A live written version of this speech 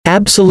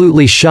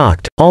Absolutely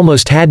shocked,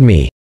 almost had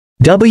me.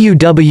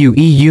 WWE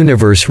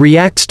Universe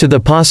reacts to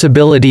the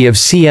possibility of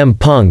CM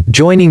Punk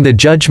joining the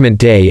Judgment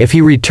Day if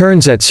he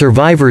returns at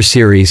Survivor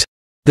Series.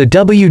 The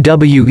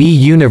WWE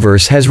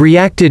Universe has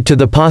reacted to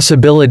the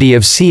possibility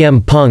of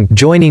CM Punk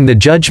joining the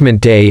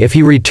Judgment Day if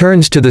he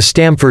returns to the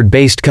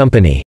Stamford-based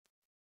company.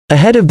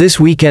 Ahead of this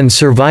weekend's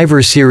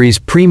Survivor Series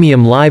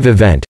premium live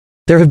event,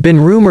 there have been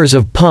rumors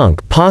of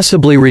Punk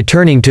possibly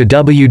returning to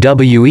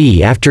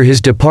WWE after his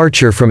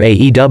departure from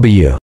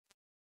AEW.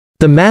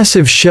 The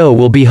massive show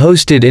will be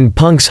hosted in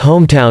Punk's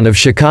hometown of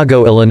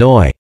Chicago,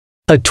 Illinois.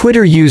 A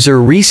Twitter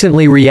user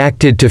recently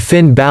reacted to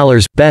Finn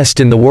Balor's "Best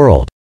in the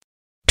World"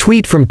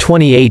 tweet from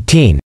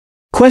 2018,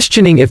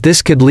 questioning if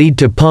this could lead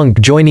to Punk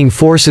joining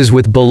forces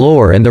with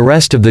Balor and the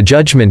rest of the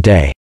Judgment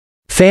Day.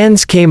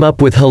 Fans came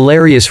up with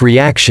hilarious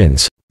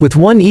reactions, with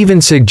one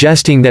even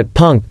suggesting that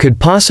Punk could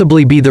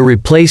possibly be the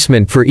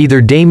replacement for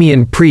either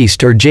Damian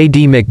Priest or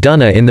JD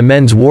McDonagh in the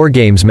men's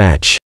WarGames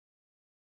match.